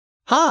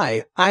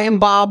Hi, I am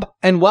Bob,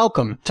 and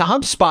welcome to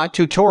HubSpot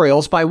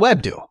Tutorials by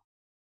Webdo.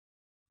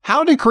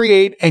 How to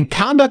create and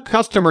conduct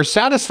customer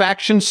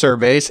satisfaction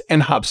surveys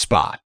in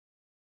HubSpot.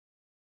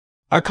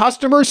 A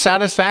customer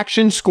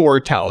satisfaction score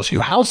tells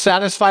you how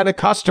satisfied a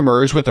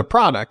customer is with a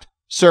product,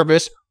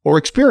 service, or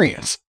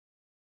experience.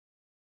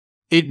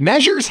 It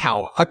measures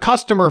how a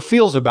customer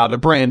feels about a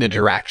brand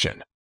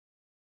interaction.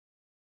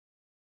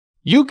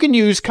 You can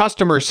use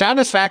customer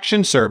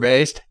satisfaction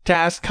surveys to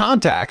ask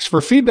contacts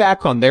for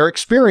feedback on their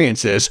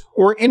experiences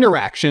or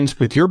interactions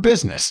with your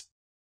business.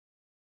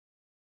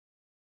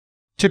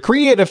 To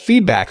create a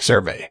feedback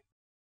survey.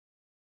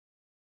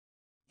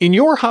 In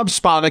your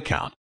HubSpot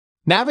account,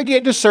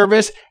 navigate to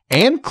Service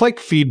and click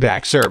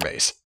Feedback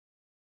Surveys.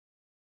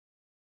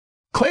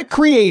 Click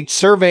Create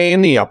Survey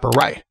in the upper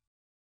right.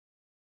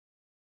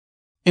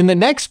 In the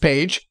next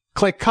page,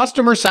 click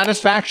Customer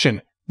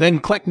Satisfaction, then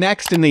click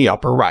Next in the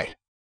upper right.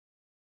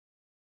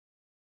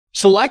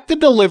 Select the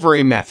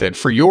delivery method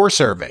for your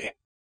survey.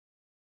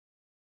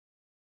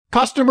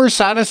 Customer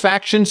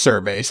satisfaction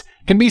surveys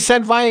can be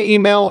sent via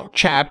email,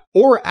 chat,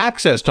 or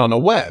accessed on a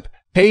web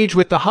page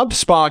with the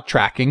HubSpot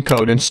tracking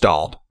code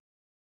installed.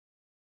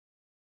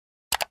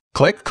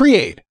 Click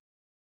Create.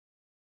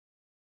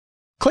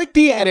 Click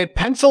the Edit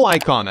pencil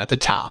icon at the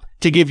top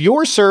to give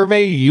your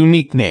survey a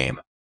unique name.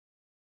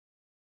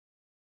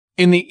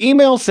 In the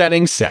Email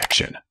Settings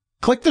section,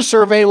 click the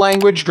Survey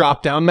Language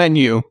drop-down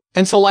menu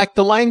and select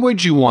the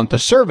language you want the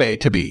survey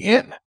to be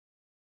in.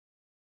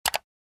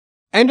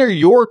 Enter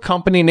your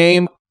company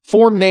name,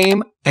 form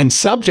name, and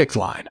subject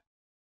line.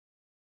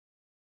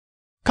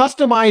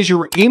 Customize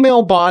your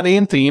email body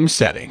and theme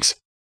settings.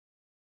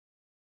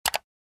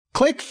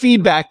 Click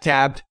Feedback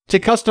tab to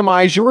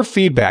customize your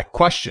feedback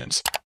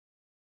questions.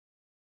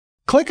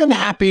 Click on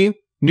Happy,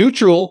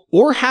 Neutral,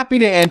 or Happy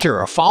to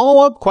enter a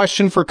follow-up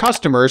question for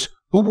customers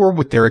who were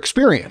with their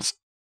experience.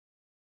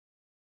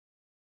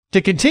 To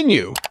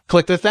continue,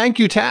 click the Thank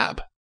You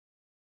tab.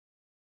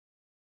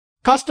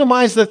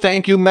 Customize the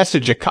thank you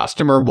message a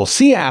customer will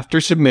see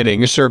after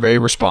submitting a survey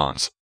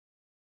response.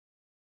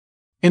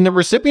 In the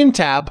Recipient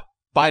tab,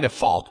 by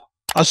default,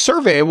 a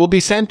survey will be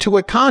sent to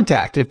a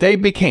contact if they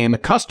became a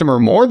customer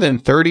more than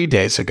 30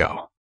 days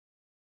ago.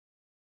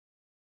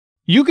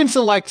 You can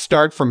select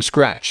Start from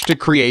Scratch to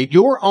create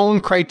your own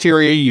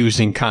criteria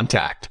using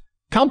contact,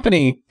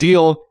 company,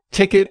 deal,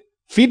 ticket,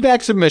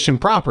 feedback submission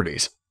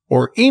properties,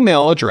 or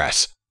email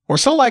address, or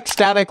select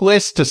Static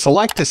List to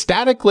select a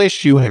static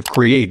list you have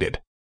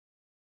created.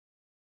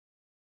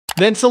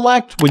 Then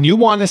select when you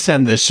want to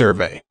send this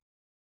survey.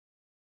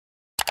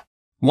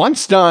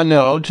 Once done,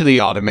 go to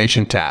the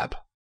Automation tab.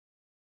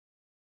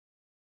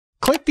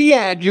 Click the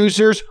Add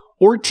Users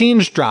or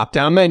Teams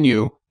drop-down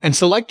menu and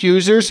select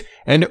Users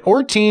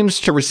and/or Teams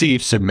to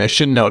receive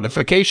submission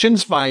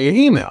notifications via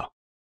email.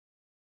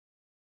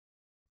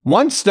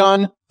 Once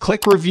done,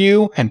 click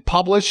Review and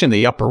Publish in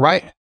the upper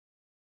right.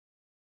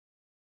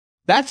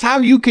 That's how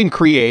you can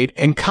create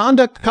and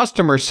conduct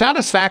customer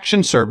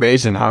satisfaction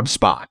surveys in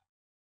HubSpot.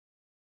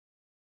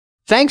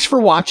 Thanks for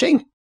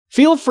watching.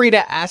 Feel free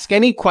to ask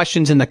any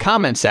questions in the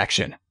comment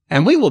section,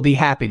 and we will be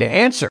happy to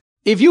answer.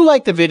 If you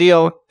like the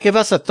video, give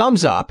us a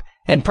thumbs up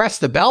and press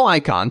the bell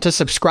icon to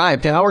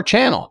subscribe to our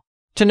channel.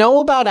 To know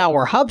about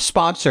our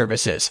HubSpot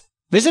services,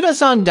 visit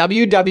us on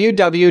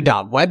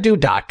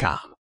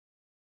www.webdo.com.